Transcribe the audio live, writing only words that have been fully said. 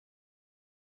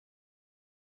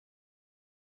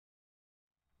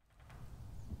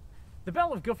The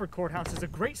Battle of Guilford Courthouse is a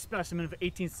great specimen of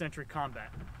 18th century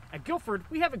combat. At Guilford,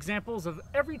 we have examples of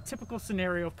every typical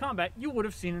scenario of combat you would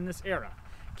have seen in this era.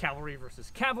 Cavalry versus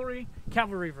cavalry,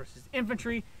 cavalry versus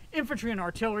infantry, infantry and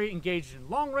artillery engaged in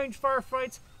long-range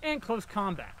firefights, and close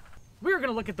combat. We are going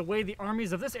to look at the way the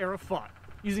armies of this era fought,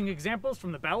 using examples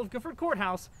from the Battle of Guilford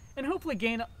Courthouse, and hopefully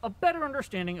gain a better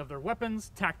understanding of their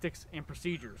weapons, tactics, and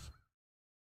procedures.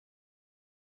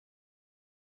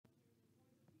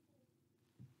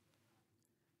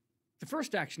 The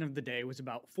first action of the day was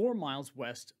about 4 miles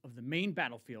west of the main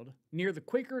battlefield near the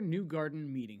Quaker New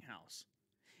Garden Meeting House.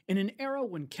 In an era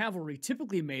when cavalry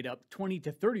typically made up 20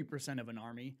 to 30% of an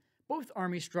army, both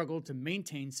armies struggled to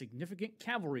maintain significant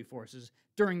cavalry forces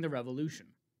during the Revolution.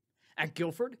 At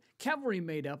Guilford, cavalry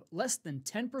made up less than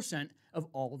 10% of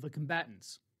all the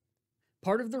combatants.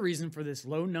 Part of the reason for this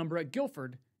low number at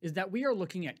Guilford is that we are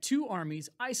looking at two armies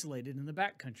isolated in the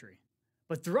backcountry.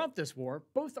 But throughout this war,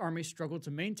 both armies struggled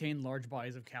to maintain large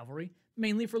bodies of cavalry,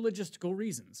 mainly for logistical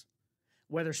reasons.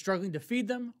 Whether struggling to feed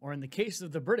them, or in the case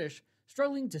of the British,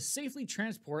 struggling to safely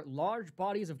transport large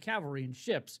bodies of cavalry in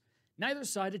ships, neither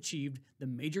side achieved the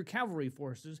major cavalry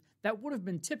forces that would have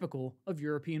been typical of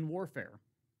European warfare.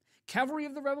 Cavalry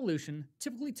of the Revolution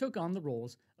typically took on the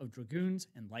roles of dragoons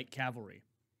and light cavalry.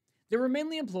 They were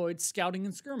mainly employed scouting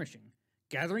and skirmishing,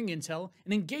 gathering intel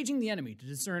and engaging the enemy to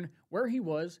discern where he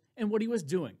was and what he was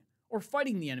doing, or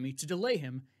fighting the enemy to delay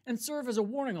him and serve as a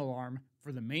warning alarm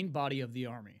for the main body of the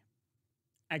army.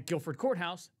 At Guilford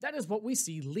Courthouse, that is what we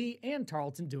see Lee and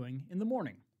Tarleton doing in the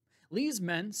morning. Lee's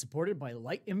men, supported by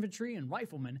light infantry and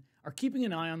riflemen, are keeping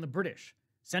an eye on the British,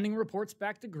 sending reports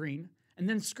back to Greene, and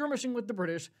then skirmishing with the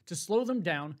British to slow them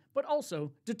down, but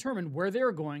also determine where they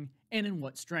are going and in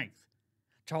what strength.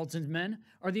 Tarleton's men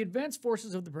are the advanced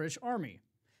forces of the British Army.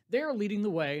 They are leading the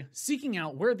way, seeking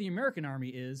out where the American army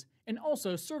is, and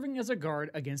also serving as a guard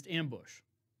against ambush.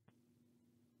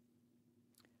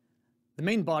 The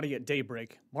main body at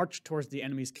daybreak marched towards the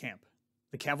enemy's camp.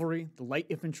 The cavalry, the light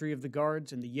infantry of the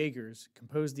guards, and the Jaegers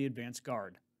composed the advance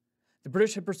guard. The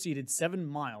British had proceeded 7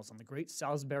 miles on the Great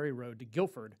Salisbury Road to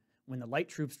Guilford when the light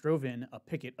troops drove in a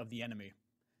picket of the enemy.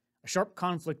 A sharp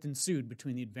conflict ensued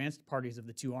between the advanced parties of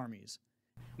the two armies.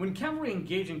 When cavalry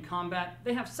engage in combat,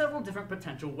 they have several different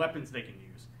potential weapons they can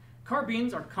use.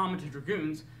 Carbines are common to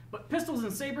dragoons, but pistols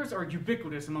and sabers are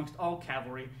ubiquitous amongst all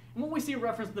cavalry, and what we see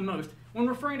referenced the most when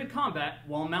referring to combat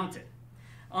while mounted.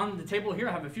 On the table here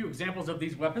I have a few examples of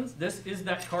these weapons. This is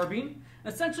that carbine.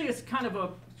 Essentially it's kind of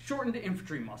a shortened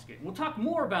infantry musket. We'll talk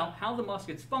more about how the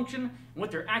muskets function and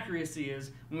what their accuracy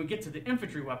is when we get to the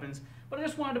infantry weapons, but I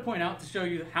just wanted to point out to show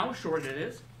you how short it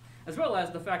is, as well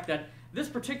as the fact that this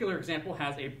particular example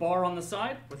has a bar on the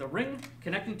side with a ring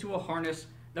connecting to a harness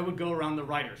that would go around the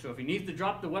rider. So if he needs to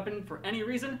drop the weapon for any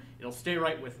reason, it'll stay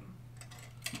right with him.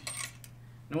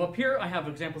 Now up here I have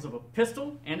examples of a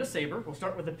pistol and a saber. We'll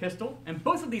start with a pistol, and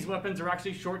both of these weapons are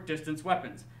actually short distance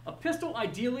weapons. A pistol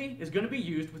ideally is going to be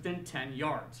used within 10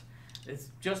 yards. It's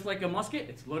just like a musket,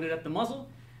 it's loaded at the muzzle.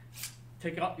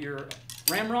 Take out your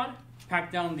ramrod,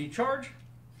 pack down the charge,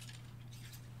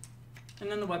 and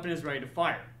then the weapon is ready to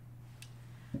fire.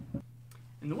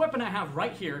 And the weapon I have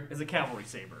right here is a cavalry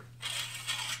saber.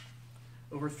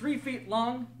 Over 3 feet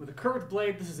long, with a curved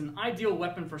blade, this is an ideal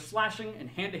weapon for slashing and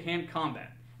hand-to-hand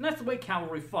combat. And that's the way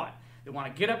cavalry fought. They want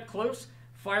to get up close,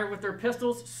 fire with their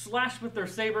pistols, slash with their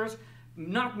sabers,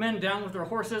 knock men down with their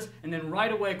horses, and then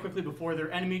ride away quickly before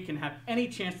their enemy can have any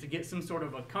chance to get some sort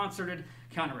of a concerted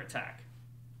counterattack.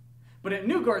 But at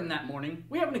New Garden that morning,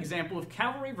 we have an example of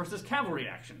cavalry versus cavalry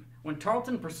action, when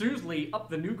Tarleton pursues Lee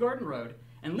up the New Garden Road,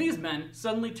 and Lee's men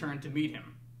suddenly turn to meet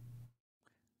him.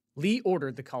 Lee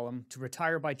ordered the column to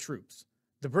retire by troops.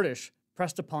 The British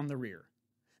pressed upon the rear.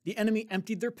 The enemy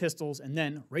emptied their pistols and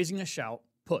then, raising a shout,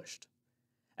 pushed.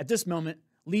 At this moment,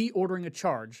 Lee ordering a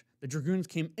charge, the dragoons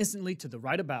came instantly to the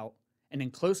right about, and in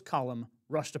close column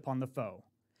rushed upon the foe,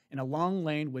 in a long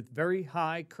lane with very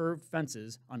high curved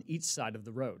fences on each side of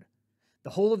the road.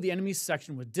 The whole of the enemy's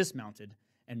section was dismounted,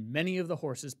 and many of the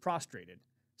horses prostrated.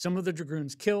 Some of the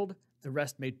dragoons killed, the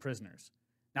rest made prisoners.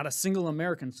 Not a single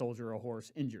American soldier or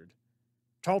horse injured.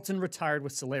 Tarleton retired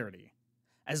with celerity.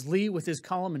 As Lee, with his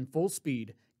column in full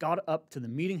speed, got up to the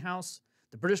meeting house,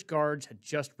 the British Guards had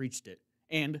just reached it,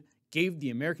 and gave the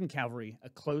American cavalry a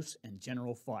close and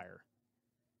general fire.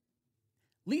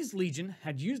 Lee's legion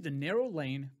had used a narrow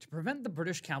lane to prevent the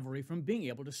British cavalry from being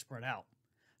able to spread out.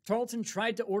 Tarleton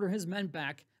tried to order his men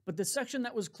back, but the section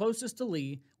that was closest to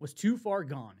Lee was too far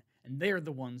gone, and they are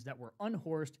the ones that were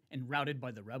unhorsed and routed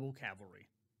by the rebel cavalry.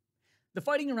 The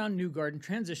fighting around New Garden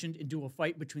transitioned into a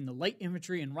fight between the light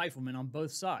infantry and riflemen on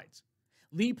both sides.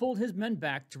 Lee pulled his men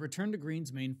back to return to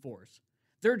Greene's main force.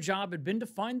 Their job had been to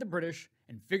find the British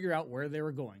and figure out where they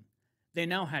were going. They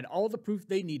now had all the proof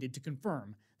they needed to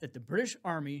confirm that the British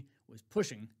army was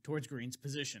pushing towards Greene's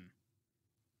position.